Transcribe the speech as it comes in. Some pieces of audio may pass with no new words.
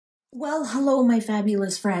Well, hello, my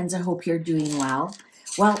fabulous friends. I hope you're doing well.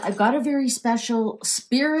 Well, I've got a very special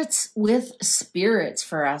Spirits with Spirits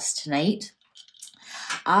for us tonight.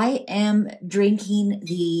 I am drinking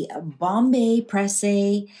the Bombay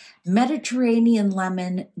Presse Mediterranean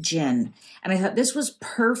Lemon Gin. And I thought this was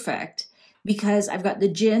perfect because I've got the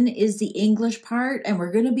gin is the English part, and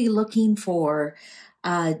we're going to be looking for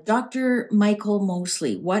Dr. Michael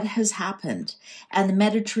Mosley, what has happened? And the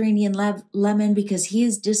Mediterranean lemon, because he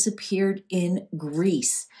has disappeared in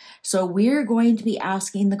Greece. So we're going to be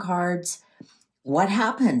asking the cards, what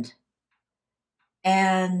happened?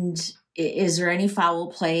 And is there any foul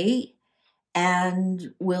play?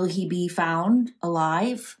 And will he be found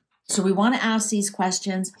alive? So we want to ask these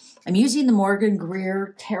questions. I'm using the Morgan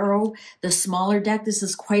Greer Tarot, the smaller deck. This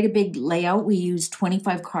is quite a big layout. We use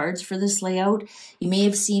 25 cards for this layout. You may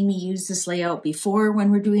have seen me use this layout before when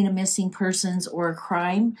we're doing a missing persons or a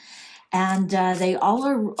crime. And they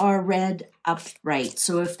all are read upright.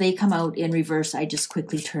 So if they come out in reverse, I just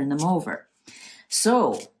quickly turn them over.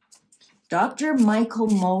 So Dr. Michael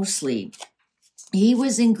Mosley, he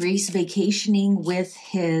was in Greece vacationing with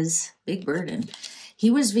his big burden. He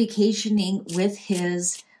was vacationing with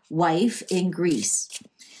his wife in Greece.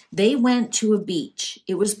 They went to a beach.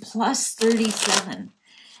 It was plus 37.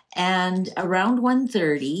 And around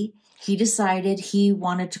 1:30, he decided he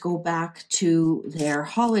wanted to go back to their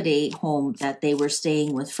holiday home that they were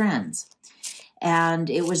staying with friends. And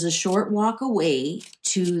it was a short walk away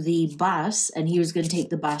to the bus, and he was going to take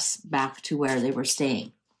the bus back to where they were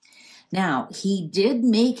staying. Now, he did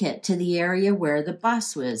make it to the area where the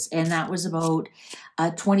bus was, and that was about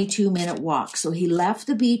a 22-minute walk. So he left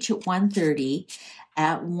the beach at 1:30.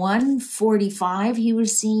 At 1:45, he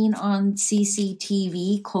was seen on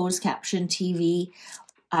CCTV, closed caption TV,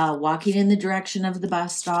 walking in the direction of the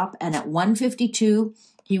bus stop. And at 1:52,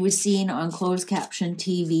 he was seen on closed caption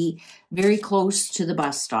TV, very close to the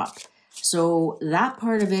bus stop. So that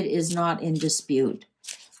part of it is not in dispute.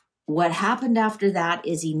 What happened after that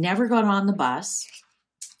is he never got on the bus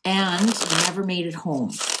and he never made it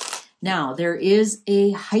home. Now, there is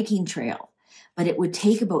a hiking trail, but it would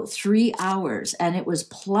take about 3 hours, and it was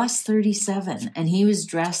plus 37, and he was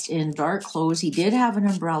dressed in dark clothes. He did have an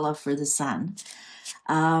umbrella for the sun,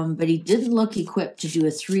 but he didn't look equipped to do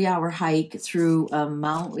a 3-hour hike through a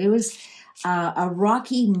mountain. It was a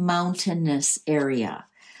rocky mountainous area.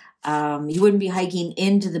 You wouldn't be hiking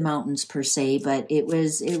into the mountains per se, but it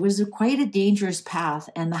was quite a dangerous path,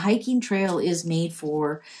 and the hiking trail is made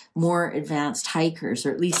for more advanced hikers,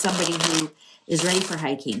 or at least somebody who is ready for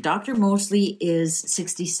hiking. Dr. Mosley is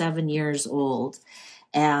 67 years old,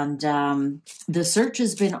 and the search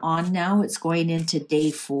has been on now. It's going into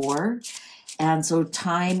day 4, and so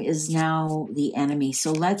time is now the enemy.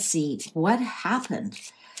 So let's see what happened.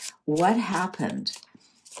 What happened?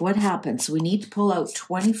 What happened? So we need to pull out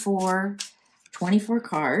 24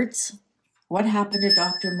 cards. What happened to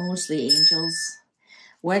Dr. Mosley, angels?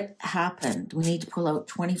 What happened? We need to pull out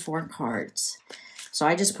 24 cards. So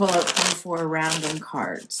I just pull out 24 random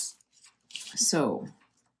cards. So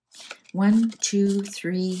 1, 2,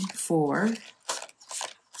 3, 4,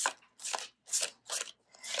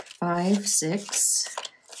 5, 6,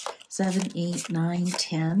 7, 8, 9,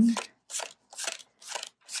 10.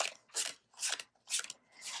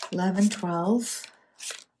 11, 12,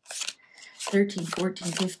 13,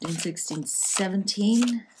 14, 15, 16,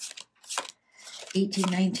 17, 18,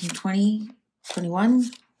 19, 20,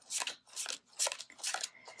 21,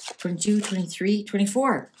 22, 23,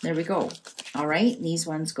 24. There we go. All right, these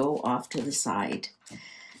ones go off to the side.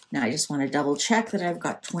 Now I just want to double check that I've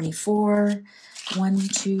got 24. 1,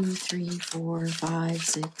 2, 3, 4, 5,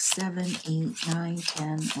 6, 7, 8, 9,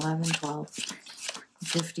 10, 11, 12,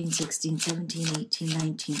 15, 16, 17, 18,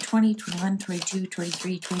 19, 20, 21, 22,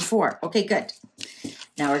 23, 24. Okay, good.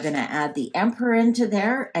 Now we're going to add the Emperor into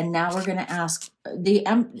there, and now we're going to ask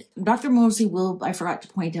Dr. Mosley will, I forgot to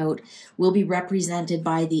point out, will be represented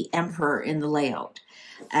by the Emperor in the layout.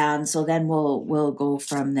 And so then we'll go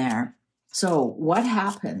from there. So what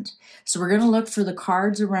happened? So we're going to look for the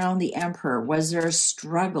cards around the Emperor. Was there a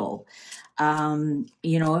struggle? Did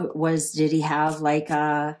he have like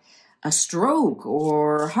a stroke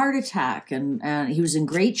or heart attack, and he was in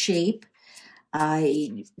great shape.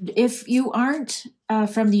 If you aren't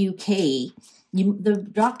from the UK, the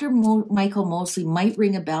Dr. Michael Mosley might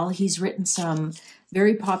ring a bell. He's written some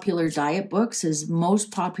very popular diet books. His most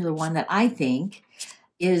popular one that I think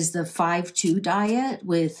is the 5-2 diet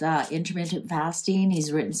with intermittent fasting.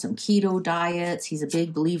 He's written some keto diets. He's a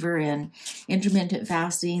big believer in intermittent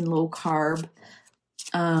fasting, low carb.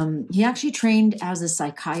 He actually trained as a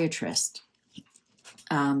psychiatrist.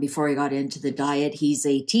 before he got into the diet. He's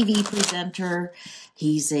a TV presenter.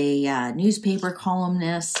 He's a newspaper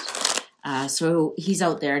columnist. So he's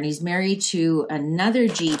out there, and he's married to another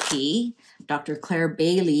GP. Dr. Claire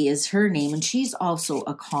Bailey is her name, and she's also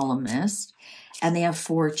a columnist. And they have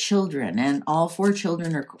 4 children, and all 4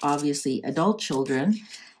 children are obviously adult children,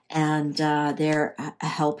 and they're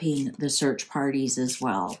helping the search parties as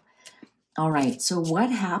well. All right, so what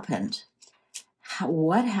happened?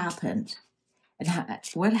 What happened?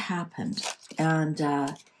 What happened? And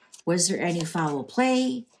was there any foul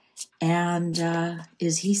play? And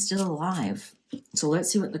is he still alive? So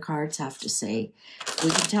let's see what the cards have to say. We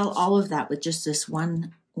can tell all of that with just this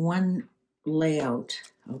one layout.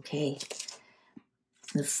 Okay.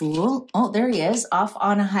 The Fool. Oh, there he is, off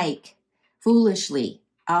on a hike. Foolishly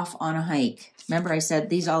off on a hike. Remember I said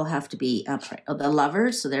these all have to be upright. Oh, the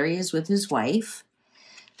Lover, so there he is with his wife.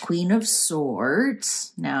 Queen of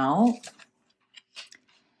Swords. Now,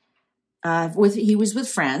 he was with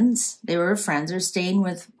friends. They were friends. They're staying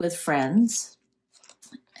with friends.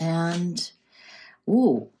 And,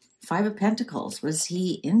 ooh, 5 of Pentacles. Was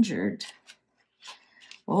he injured?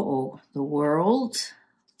 Uh-oh. The World.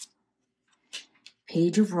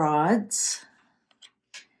 Page of Rods.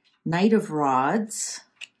 Knight of Rods.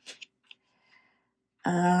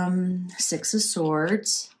 6 of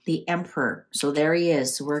Swords. The Emperor. So there he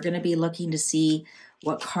is. So we're going to be looking to see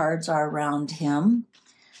what cards are around him.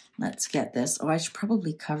 Let's get this. Oh, I should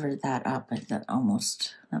probably cover that up.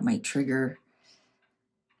 That might trigger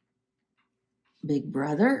Big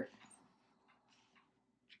Brother.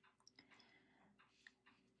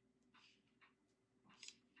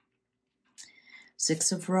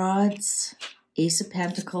 Six of Rods, Ace of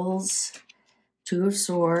Pentacles, 2 of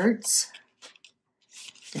Swords,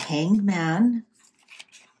 the Hanged Man,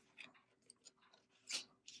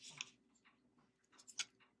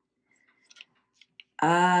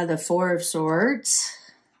 the 4 of Swords,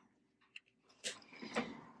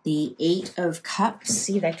 the 8 of Cups.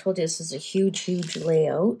 See, I told you this is a huge, huge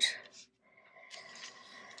layout.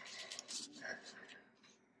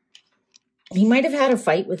 He might have had a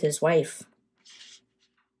fight with his wife.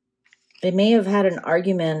 They may have had an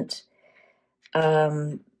argument.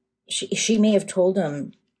 She may have told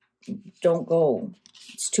him, don't go.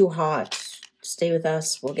 It's too hot. Stay with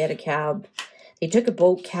us. We'll get a cab. They took a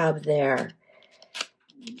boat cab there.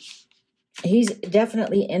 He's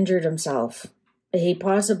definitely injured himself. He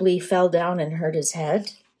possibly fell down and hurt his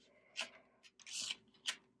head.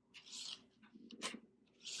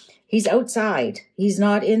 He's outside. He's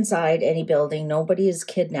not inside any building. Nobody has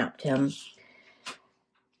kidnapped him.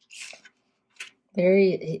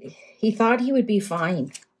 He thought he would be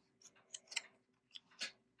fine.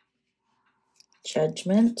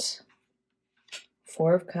 Judgment.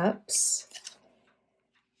 4 of Cups.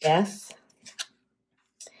 Death.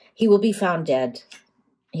 He will be found dead.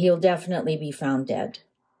 He'll definitely be found dead,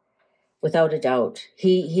 without a doubt.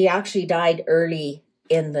 He actually died early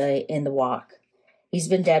in the walk. He's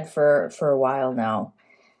been dead for a while now.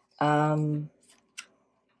 I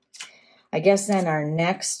guess then our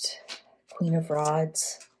next Queen of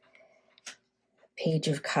Rods, Page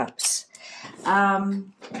of Cups.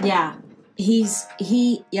 Yeah,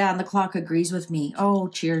 and the clock agrees with me. Oh,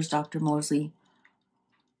 cheers, Dr. Mosley.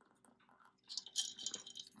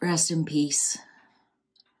 Rest in peace.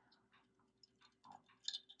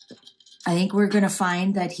 I think we're going to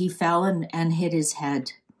find that he fell and hit his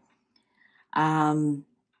head. I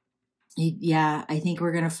think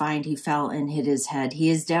we're going to find he fell and hit his head. He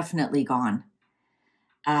is definitely gone.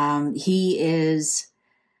 He is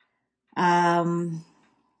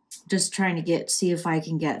just trying to see if I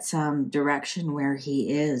can get some direction where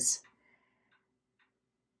he is.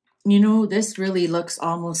 You know, this really looks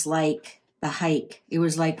almost like the hike. It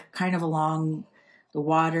was like kind of along the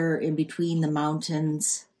water in between the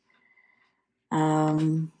mountains.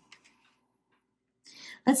 Let's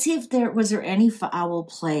see if was there any foul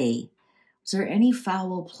play. Was there any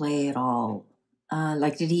foul play at all?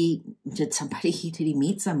 Like did he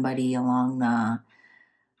meet somebody along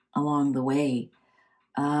the way?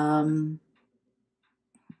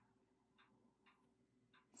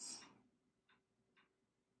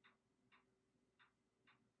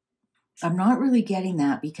 I'm not really getting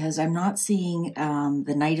that because I'm not seeing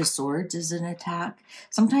the Knight of Swords as an attack.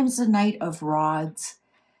 Sometimes the Knight of Rods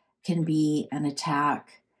can be an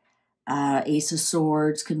attack. Ace of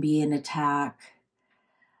Swords can be an attack.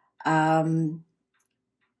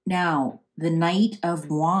 Now, the Knight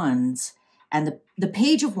of Wands and the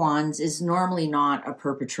Page of Wands is normally not a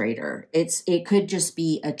perpetrator. It could just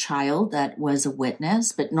be a child that was a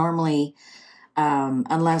witness, but normally,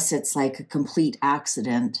 unless it's like a complete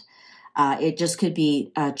accident, It just could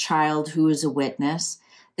be a child who is a witness.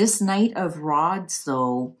 This Knight of Rods,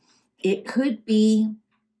 though, it could be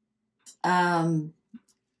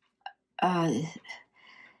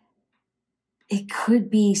it could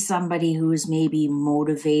be somebody who is maybe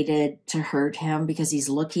motivated to hurt him because he's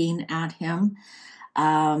looking at him.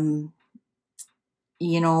 I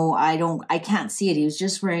can't see it. He was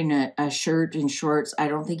just wearing a shirt and shorts. I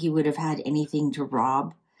don't think he would have had anything to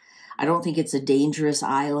rob. I don't think it's a dangerous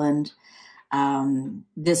island.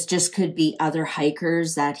 This just could be other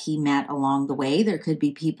hikers that he met along the way. There could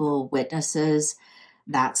be people, witnesses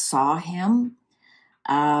that saw him.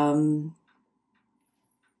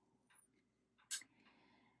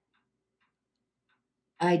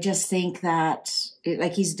 I just think that,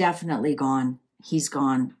 he's definitely gone. He's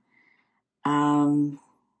gone. I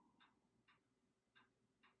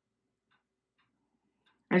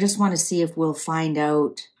just want to see if we'll find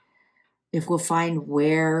out, if we're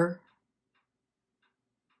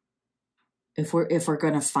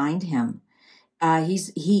going to find him.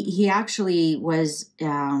 He actually was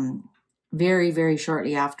very, very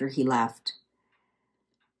shortly after he left.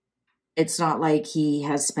 It's not like he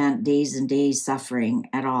has spent days and days suffering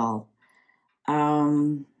at all. I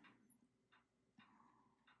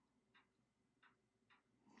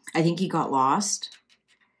think he got lost.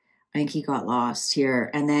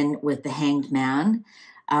 Here. And then with the Hanged Man,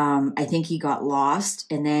 I think he got lost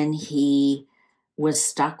and then he was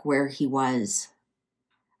stuck where he was.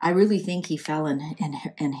 I really think he fell and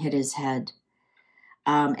hit his head.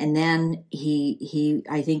 And then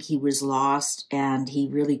I think he was lost and he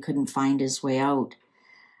really couldn't find his way out.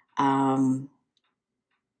 I'm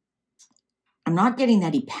not getting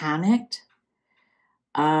that he panicked.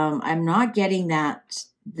 I'm not getting that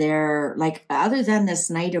other than this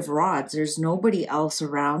Knight of Rods, there's nobody else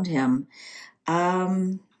around him.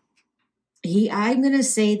 I'm going to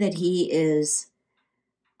say that he is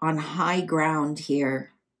on high ground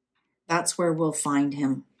here. That's where we'll find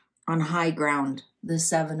him, on high ground. The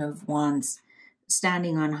Seven of Wands,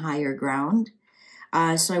 standing on higher ground.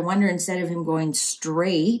 So I wonder, instead of him going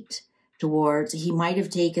straight towards, he might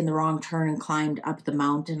have taken the wrong turn and climbed up the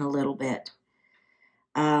mountain a little bit.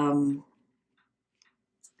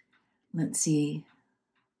 Let's see.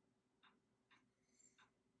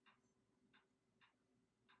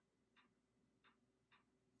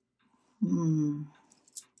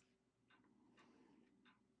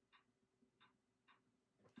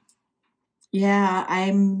 Yeah,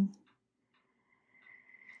 I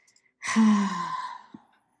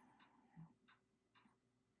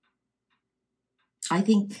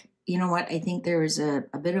think, you know what? I think there is a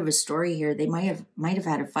bit of a story here. They might have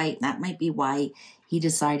had a fight. And that might be why he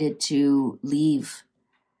decided to leave.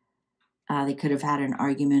 They could have had an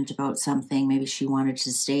argument about something. Maybe she wanted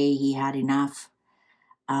to stay. He had enough.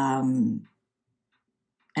 And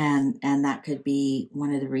that could be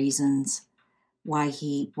one of the reasons why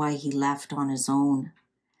he left on his own.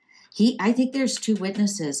 I think there's two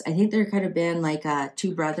witnesses. I think there could have been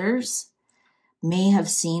two brothers may have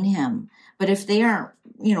seen him. But if they aren't,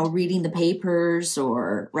 reading the papers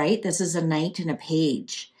or, right, this is a night and a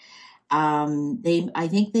page. I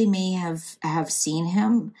think they may have seen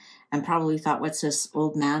him and probably thought, what's this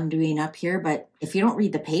old man doing up here? But if you don't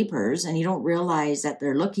read the papers and you don't realize that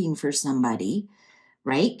they're looking for somebody,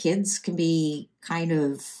 right? Kids can be kind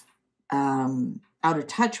of out of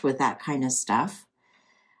touch with that kind of stuff.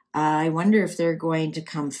 I wonder if they're going to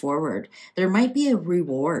come forward. There might be a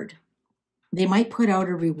reward. They might put out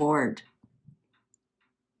a reward.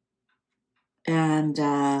 And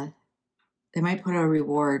they might put out a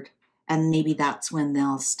reward. And maybe that's when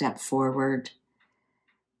they'll step forward.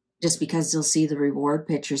 Just because they'll see the reward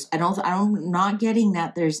pictures. I'm not getting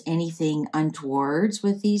that there's anything untowards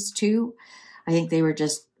with these two. I think they were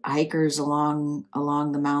just hikers along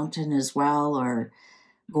the mountain as well, or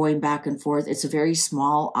going back and forth. It's a very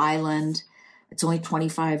small island. It's only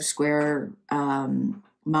 25 square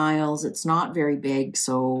miles. It's not very big.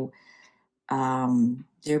 So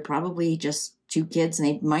they're probably just two kids, and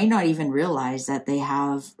they might not even realize that they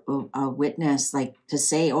have a witness, to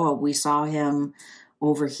say, oh, we saw him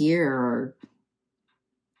over here. Or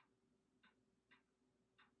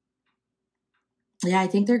yeah, I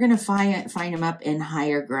think they're going to find him up in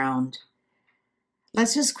higher ground.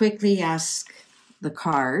 Let's just quickly ask the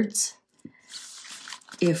cards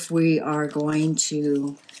if we are going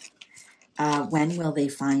to, when will they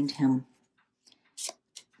find him?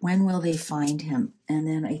 When will they find him? And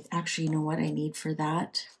then you know what I need for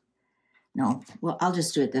that? No, well, I'll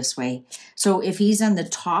just do it this way. So if he's in the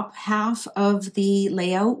top half of the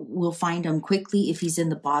layout, we'll find him quickly. If he's in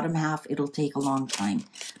the bottom half, it'll take a long time.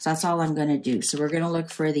 So that's all I'm going to do. So we're going to look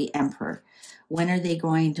for the emperor. When are they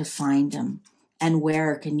going to find him? And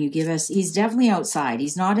where? Can you give us? He's definitely outside.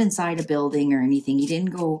 He's not inside a building or anything. He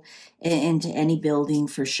didn't go into any building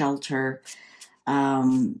for shelter.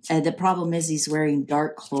 And the problem is he's wearing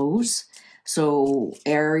dark clothes. So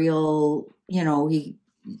aerial,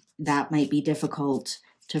 that might be difficult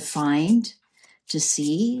to find, to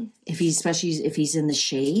see, especially if he's in the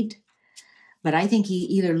shade. But I think he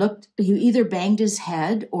either banged his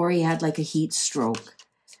head or he had like a heat stroke.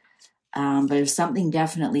 But it was something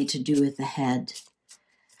definitely to do with the head.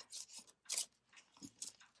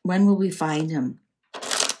 When will we find him?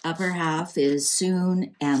 Upper half is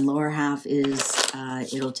soon, and lower half is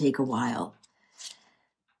it'll take a while.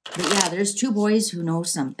 But yeah, there's two boys who know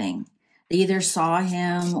something. They either saw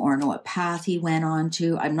him or know what path he went on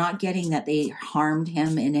to. I'm not getting that they harmed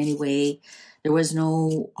him in any way. There was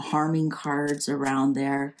no harming cards around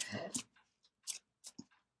there,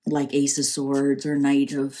 like Ace of Swords or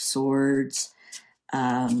Knight of Swords,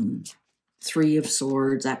 Three of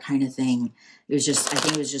Swords, that kind of thing. I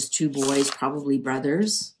think it was just two boys, probably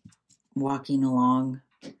brothers, walking along.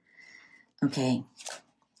 Okay,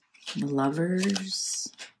 the Lovers.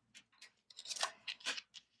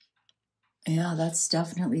 Yeah, that's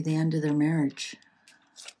definitely the end of their marriage.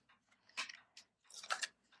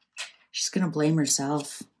 She's going to blame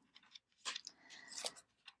herself.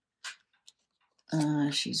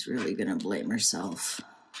 She's really going to blame herself.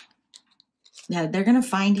 Yeah, they're going to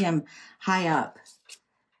find him high up.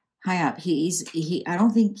 High up. I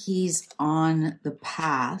don't think he's on the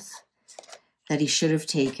path that he should have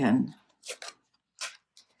taken.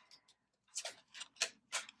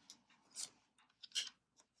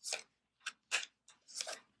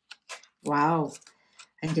 Wow.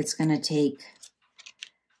 I think it's going to take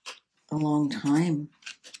a long time.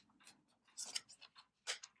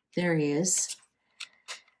 There he is.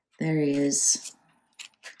 There he is.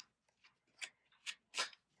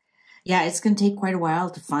 Yeah, it's going to take quite a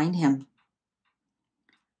while to find him.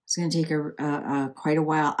 It's going to take quite a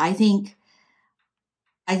while. I think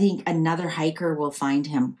another hiker will find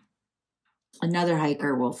him. Another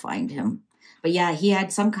hiker will find him. But yeah, he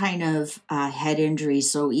had some kind of head injury.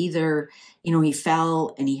 So either, he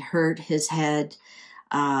fell and he hurt his head,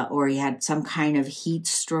 or he had some kind of heat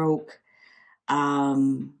stroke.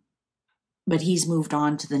 But he's moved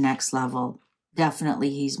on to the next level. Definitely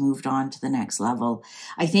he's moved on to the next level.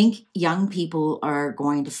 I think young people are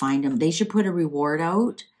going to find him. They should put a reward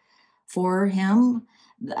out for him.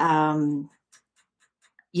 I'm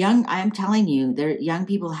telling you, young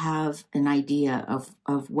people have an idea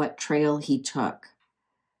of what trail he took.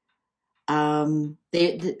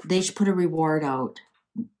 They should put a reward out,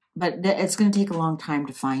 but it's going to take a long time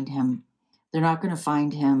to find him. They're not going to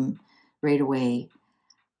find him right away.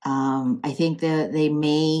 I think that they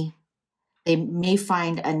may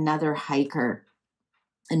find another hiker.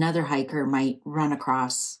 Another hiker might run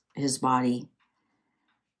across his body.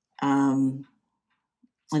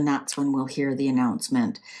 And that's when we'll hear the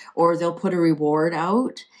announcement. Or they'll put a reward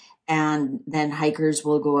out, and then hikers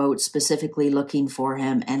will go out specifically looking for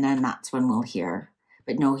him, and then that's when we'll hear.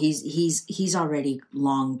 But no, he's already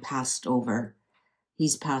long passed over.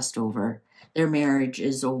 He's passed over. Their marriage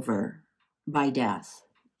is over by death.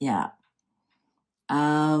 Yeah.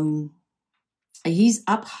 He's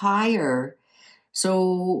up higher.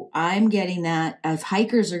 So I'm getting that if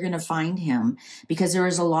hikers are going to find him, because there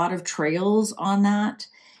was a lot of trails on that.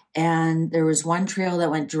 And there was one trail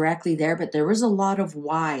that went directly there, but there was a lot of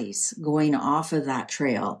Ys going off of that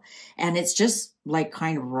trail. And it's just like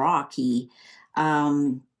kind of rocky.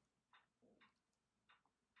 And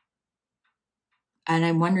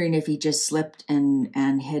I'm wondering if he just slipped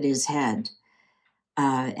and hit his head.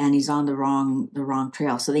 And he's on the wrong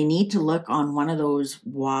trail. So they need to look on one of those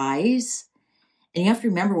Ys. And you have to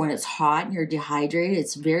remember, when it's hot and you're dehydrated,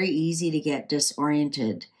 it's very easy to get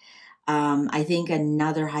disoriented. I think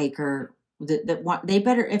another hiker, they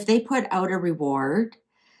better, if they put out a reward,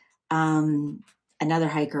 another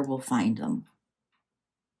hiker will find them.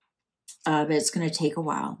 But it's going to take a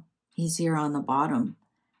while. He's here on the bottom.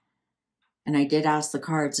 And I did ask the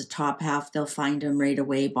cards, the top half, they'll find him right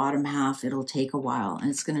away. Bottom half, it'll take a while. And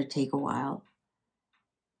it's going to take a while.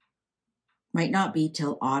 Might not be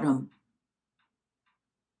till autumn.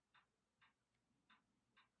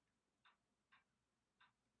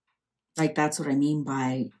 Like, that's what I mean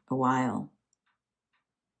by a while.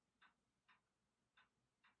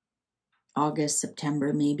 August,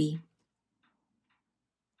 September, maybe.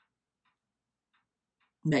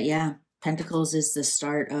 But yeah, Pentacles is the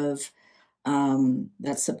start of,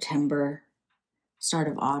 that's September, start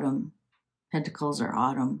of autumn. Pentacles are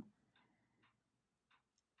autumn.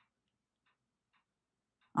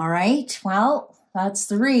 All right, well, that's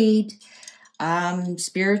the read.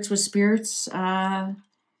 Spirits with spirits,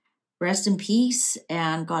 rest in peace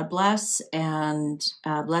and God bless, and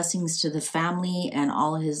blessings to the family and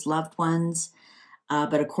all his loved ones.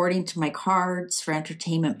 But according to my cards, for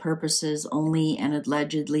entertainment purposes only and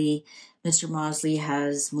allegedly, Mr. Mosley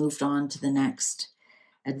has moved on to the next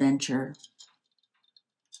adventure.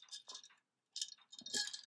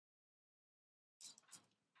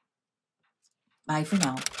 Bye for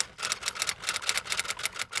now.